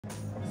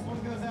This one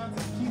goes out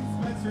to Keith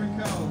Spencer &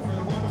 Co. for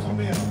the wonderful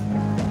meal.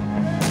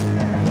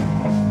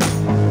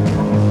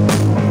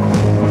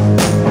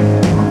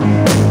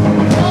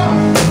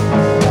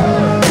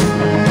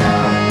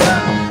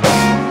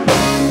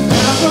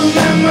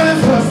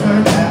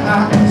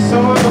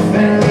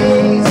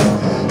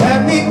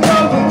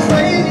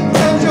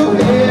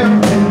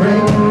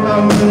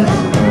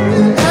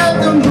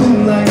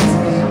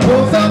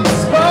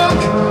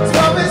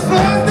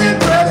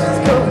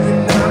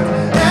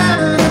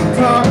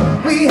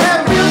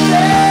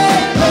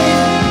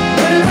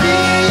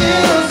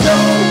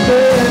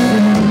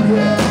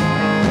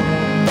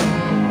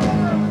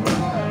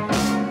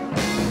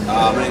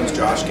 My name is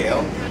Josh Gale.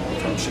 I'm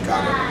from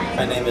Chicago.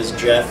 My name is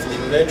Jeff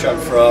Leibovich. I'm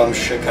from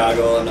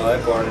Chicago,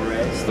 Illinois, born and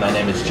raised. My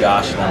name is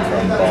Josh and I'm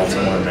from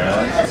Baltimore,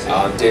 Maryland.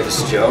 I'm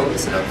Davis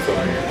Jones and I'm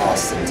from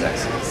Austin,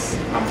 Texas.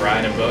 I'm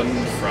Brian and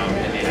Bowden from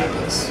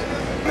Indianapolis.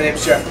 My name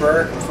is Jeff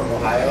Burke. I'm from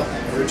Ohio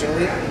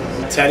originally.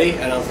 Teddy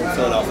and I'm from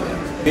Philadelphia.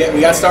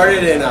 We got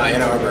started in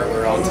Ann Arbor. We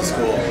were all into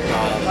school.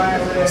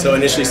 So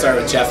initially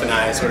started with Jeff and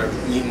I sort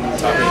of meeting,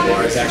 talking more.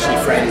 I was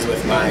actually friends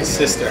with my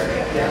sister.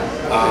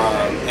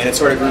 And it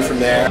sort of grew from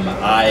there.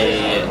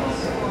 I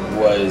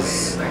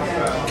was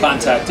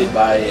contacted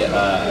by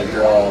a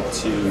girl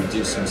to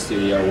do some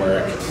studio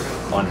work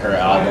on her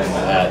album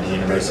at the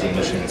University of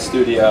Michigan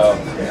Studio.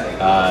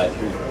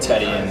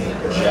 Teddy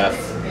and Jeff,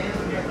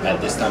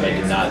 at this time I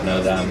did not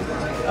know them,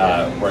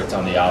 worked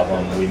on the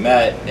album. We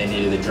met, they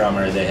needed a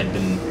drummer, they had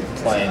been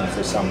playing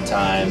for some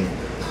time,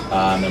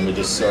 and we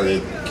just sort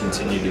of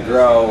continued to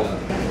grow.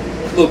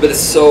 A little bit of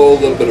soul, a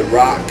little bit of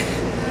rock,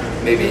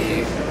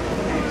 maybe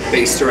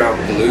based around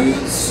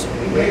blues,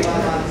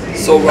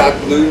 soul rock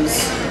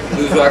blues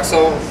rock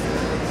soul,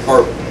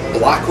 or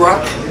block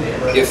rock,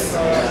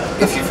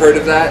 if you've heard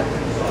of that.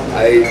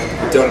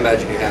 I don't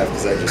imagine you have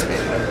because I just made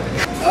it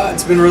up.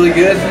 It's been really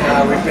good.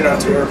 We've been on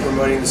tour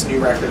promoting this new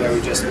record that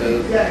we just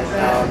made.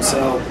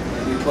 So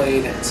we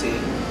played, let's see,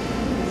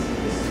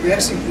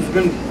 we've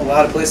been a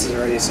lot of places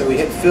already. So we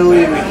hit Philly,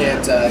 we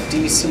hit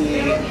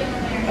DC,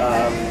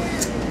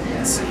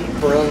 let's see,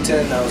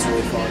 Burlington, that was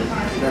really fun.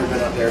 We've never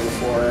been up there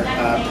before.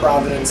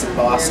 Providence and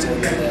Boston,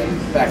 and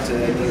then back to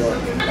New York.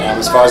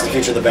 As far as the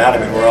future of the band, I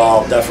mean, we're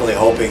all definitely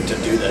hoping to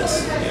do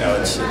this. You know,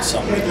 it's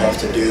something we'd love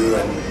to do,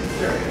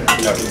 and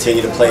you know,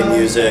 continue to play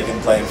music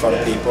and play in front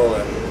of people,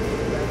 and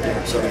you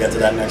know, sort of get to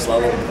that next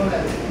level.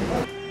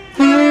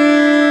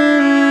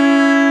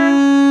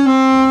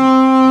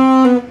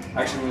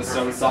 Actually, when we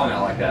started the song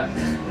out like that.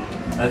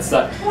 That's